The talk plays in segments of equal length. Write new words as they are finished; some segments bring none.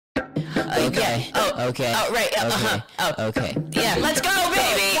Okay. Yeah. Okay. Oh, right. Okay. Yeah. Let's go,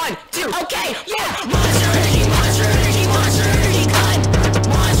 baby. 1, 2. Okay. Yeah. Monster energy, monster energy, monster energy gun.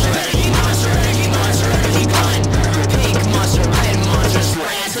 Monster energy, monster energy, monster energy gun. Pink monster, red monster,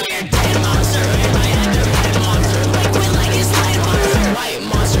 spread to your dead monster. In my hand, a red monster, liquid like it's light monster. White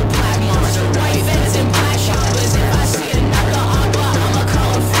monster, black monster, white vents and black shoppers. If I see another aqua, I'ma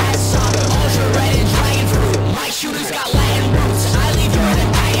call him fat soccer. Ultra red and dragon fruit. My shooters got Latin roots. I leave you in a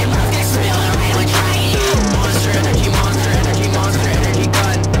dying mouth. Get real and ran with trying you. Monster energy, monster energy, monster energy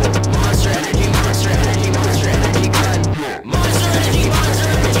gun. Monster energy, monster energy, monster energy gun. Monster energy,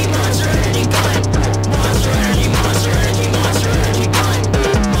 monster energy, monster energy gun. Monster energy, monster energy, monster energy gun.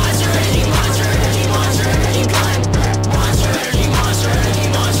 Monster energy, monster energy, monster energy gun. Monster energy, monster energy,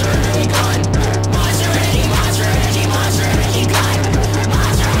 monster energy gun. Monster energy, monster energy, monster energy gun.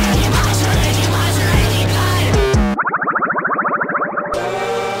 Monster energy, monster energy, monster energy gun.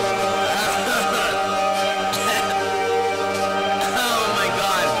 Oh my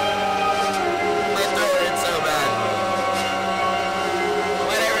god. My throat hurts so bad.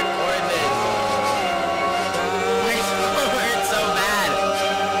 Why'd I record this? My throat hurts so bad.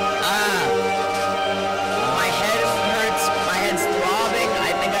 My head hurts. My head's throbbing.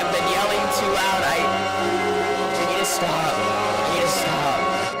 I think I've been yelling too loud. I need to stop. I need to stop.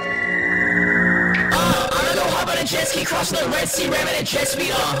 I'ma go hop on a jet ski, cross the Red Sea, ram at a jet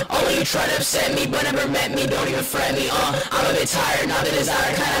speed, all of you try to upset me, but never met me, don't even fret me, I'm a bit tired, not the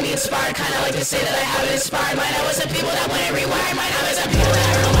desire, kinda me inspired, kinda like to say that I haven't inspired mine. I was some people that went rewired mine, I was some people that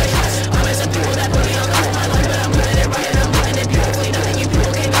earned all my trust, I was some people that put me on top of my life, but I'm putting it right and I'm putting it beautifully. Nothing you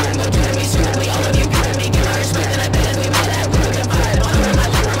people can do, go do to me stupidly. All of you give me, give my respect, and I bet as we made that we would divide. All over my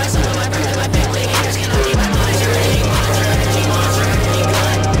life, for myself, and my friends, my family, haters cannot keep my monster energy, monster energy, monster energy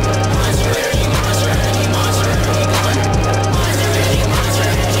gun. Monster energy, monster energy, monster energy gun. Monster energy, monster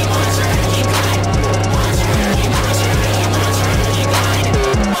energy, monster energy gun. Monster energy, monster energy, monster energy gun.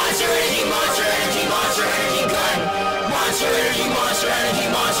 Monster energy, monster energy, monster energy gun. Monster energy, monster energy,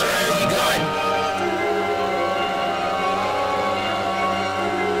 monster energy gun.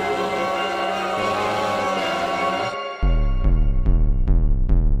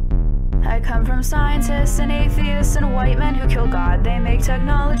 I come from scientists and atheists and white men who kill God. They make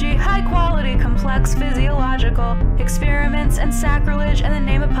technology high quality, complex, physiological experiments and sacrilege in the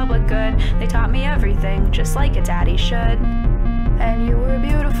name of public good. They taught me everything, just like a daddy should. And you were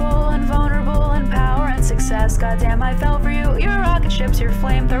beautiful and vulnerable in power and success. Goddamn, I fell for you. Your rocket ships, your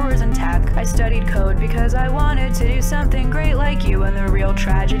flamethrowers and tech. I studied code because I wanted to do something great like you. And the real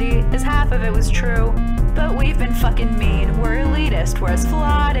tragedy is half of it was true. But we've been fucking mean. We're elitist, we're as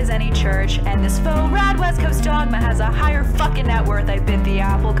flawed as any church. And this faux rad West Coast dogma has a higher fucking net worth. I bit the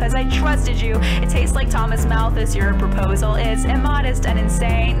apple cause I trusted you. It tastes like Thomas Malthus. Your proposal is immodest and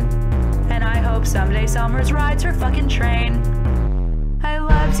insane. And I hope someday Summers rides her fucking train. I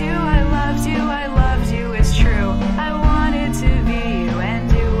loved you, I loved you, I loved you, it's true. I wanted to be you and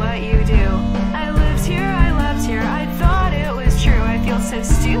do what you do. I lived here, I loved here, I thought it was true. I feel so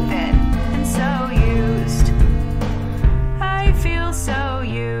stupid and so used. I feel so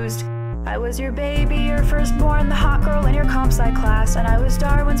used. I was your baby, your firstborn, the hot girl in your comp sci class. And I was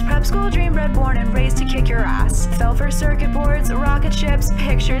Darwin's prep school dream, bred, born, and raised to kick your ass. Fell for circuit boards, rocket ships,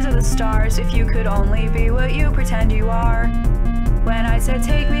 pictures of the stars. If you could only be what you pretend you are. When I said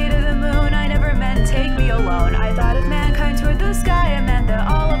take me to the moon, I never meant take me alone. I thought if mankind toured the sky, it meant that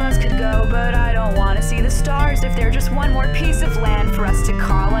all of us could go. But I don't want to see the stars if they're just one more piece of land for us to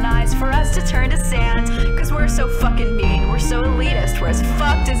colonize, for us to turn to sand. Cause we're so fucking mean, we're so elitist, we're as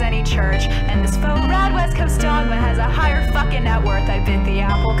fucked as any church. And this faux rad West Coast dogma has a higher fucking net worth. I bit the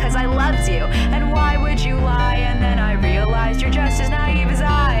apple cause I loved you, and why would you lie? And then I realized you're just as naive as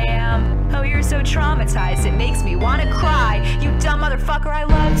I am. Oh, you're so traumatized, it makes me wanna cry. You dumb motherfucker, I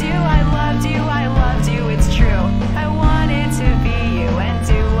loved you, I loved you, I loved you, it's true. I wanted to be you and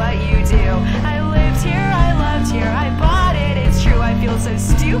do what you do. I lived here, I loved here, I bought it, it's true. I feel so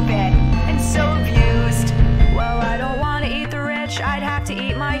stupid and so abused. Well, I don't wanna eat the rich, I'd have to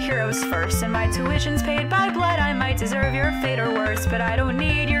eat my heroes first. And my tuition's paid by blood, I might deserve your fate or worse. But I don't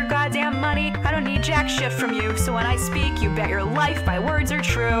need your goddamn money, I don't need jack shit from you. So when I speak, you bet your life my words are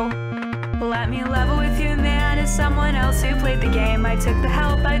true. Let me level with you, man, as someone else who played the game. I took the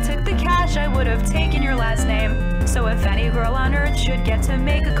help, I took the cash, I would have taken your last name. So if any girl on earth should get to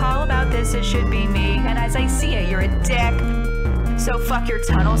make a call about this, it should be me. And as I see it, you're a dick. So fuck your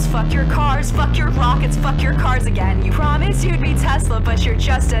tunnels, fuck your cars, fuck your rockets, fuck your cars again. You promised you'd be Tesla, but you're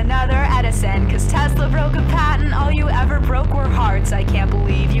just another Edison. Cause Tesla broke a patent, all you ever broke were hearts. I can't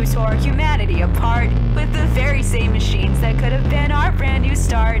believe you tore humanity apart with the very same machines that could have been our brand new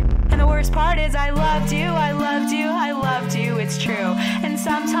start. And the worst is I loved you, I loved you, I loved you, it's true. And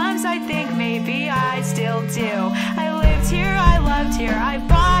sometimes I think maybe I still do. I lived here, I loved here, I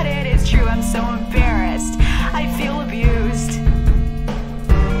bought it, it's true. I'm so embarrassed, I feel abused,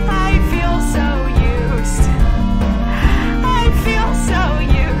 I feel so used, I feel so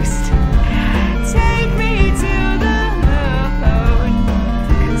used. Take me to the moon,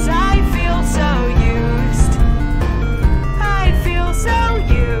 'cause I feel so used, I feel so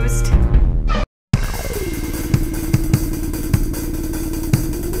used.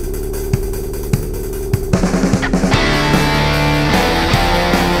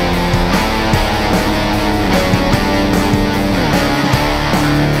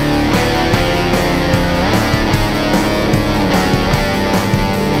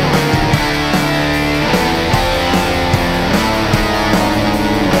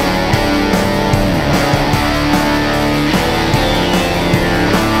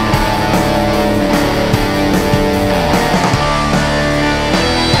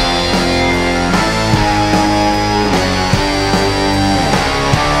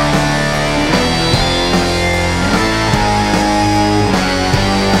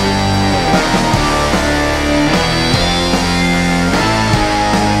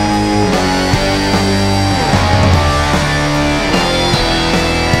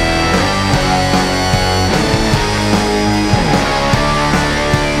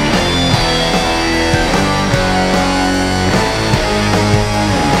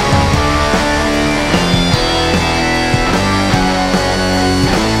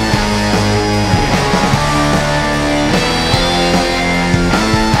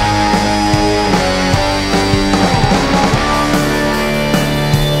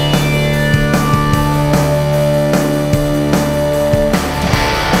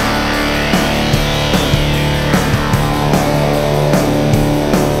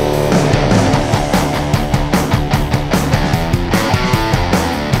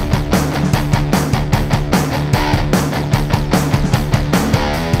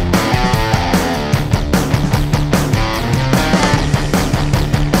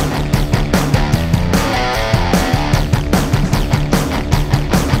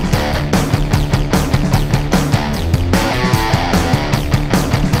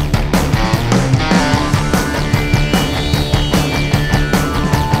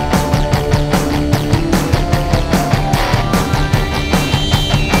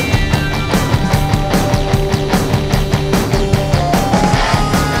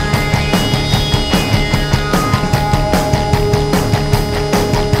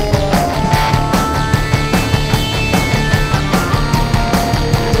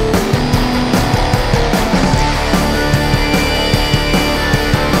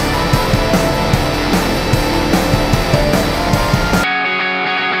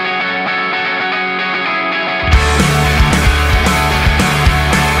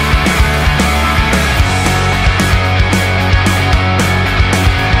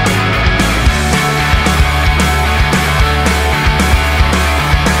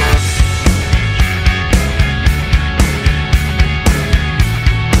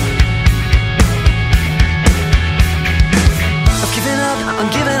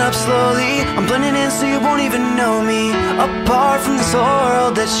 Slowly, I'm blending in so you won't even know me. Apart from this whole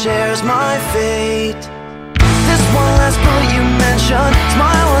world that shares my fate. This one last bullet you mentioned, it's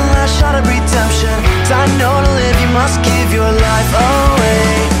my one last shot of redemption. 'Cause I know to live you must give your life away.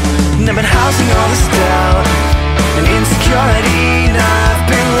 And I've been housing all this doubt and insecurity. Now I've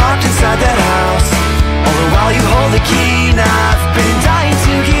been locked inside that house, all the while you hold the key. Now I've been dying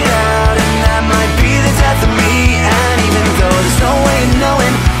to get out, and that might be the death of me. And even though there's no way of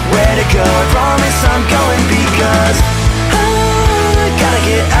knowing where to go, I promise I'm going, because I gotta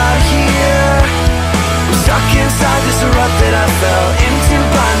get out of here. I'm stuck inside this rut that I fell into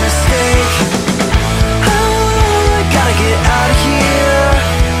by mistake. I gotta get out of here,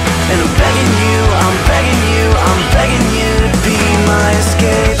 and I'm begging you, I'm begging you, I'm begging you to be my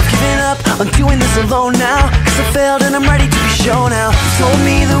escape. Giving up, I'm doing this alone now, 'cause I failed and I'm ready to be shown now. You told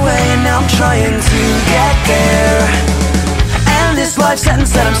me the way and now I'm trying to get there. And this life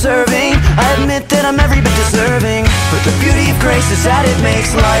sentence that I'm serving, I admit that I'm every bit deserving. But the beauty of grace is that it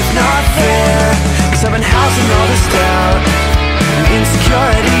makes life not fair. 'Cause I've been housing all this doubt and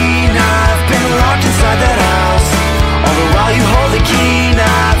insecurity. Now I've been locked inside that house, all the while you hold the key.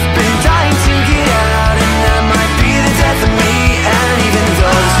 Now I've been dying to get out, and that might be the death of me. And even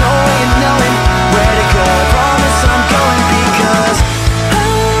though there's no way of knowing where to go, I promise I'm going, because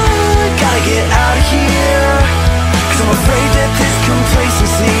I gotta get out of here. 'Cause I'm afraid that this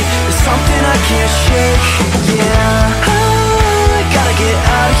complacency is something I can't shake. Yeah, I gotta get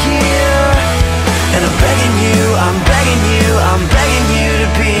out of here,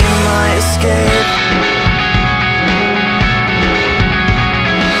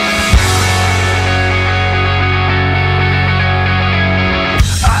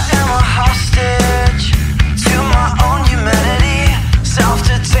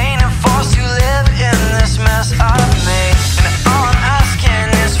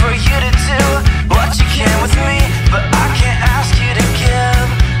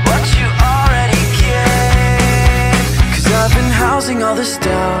 this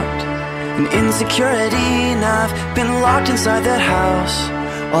doubt and insecurity, and I've been locked inside that house.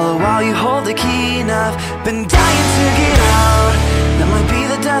 All the while you hold the key, and I've been dying to get out. That might be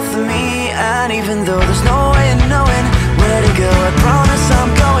the death of me, and even though there's no way of knowing where to go, I promise I'm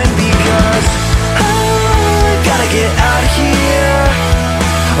going, because I gotta get out of here.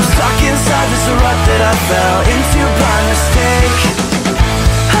 I'm stuck inside this rut that I fell into by mistake.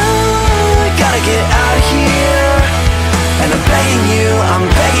 I gotta get out of here, and I'm begging you, I'm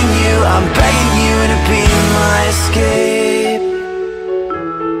begging you, I'm begging you to be my escape.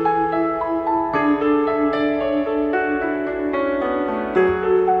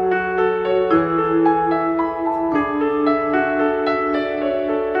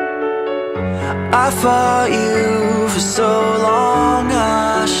 I fought you for so long,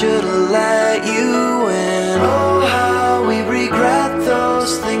 I should've let you in. Oh, how we regret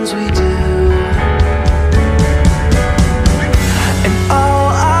those things we do. And all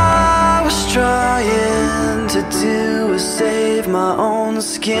I was trying to do was save my own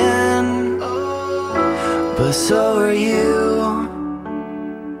skin, but so are you.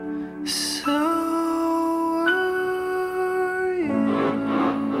 So are you.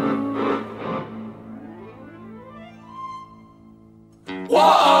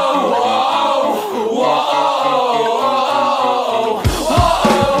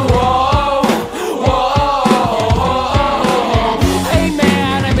 Hey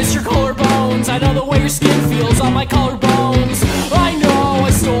man, I miss your collarbones. I know the way your skin feels on my collarbones. I know I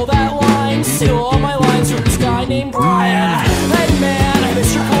stole that line, steal all my lines from this guy named Brian. Hey man, I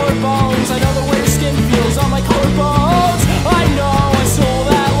miss your collarbones. I know the way your skin feels on my collarbones. I know I stole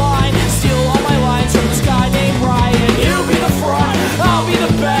that line, steal all my lines from this guy named Brian. You be the front, I'll be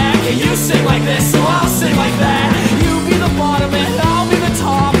the back, and you sing like this, so I'll sing like that. You be the bottom and I'll be the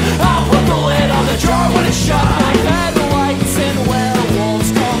top. I'll put the lid on the jar when it's shut. Like headlights and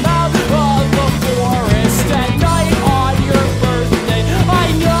werewolves come out of the forest at night on your birthday.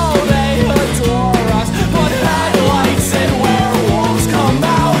 I know they adore us, but headlights and werewolves come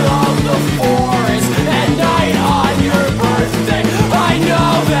out of the forest at night on your birthday. I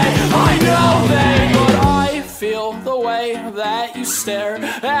know they, but I feel the way that you stare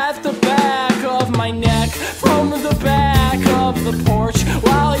at the back of my neck from the back of the porch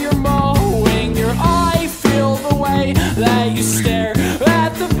while you're mowing your. I feel the way that you stare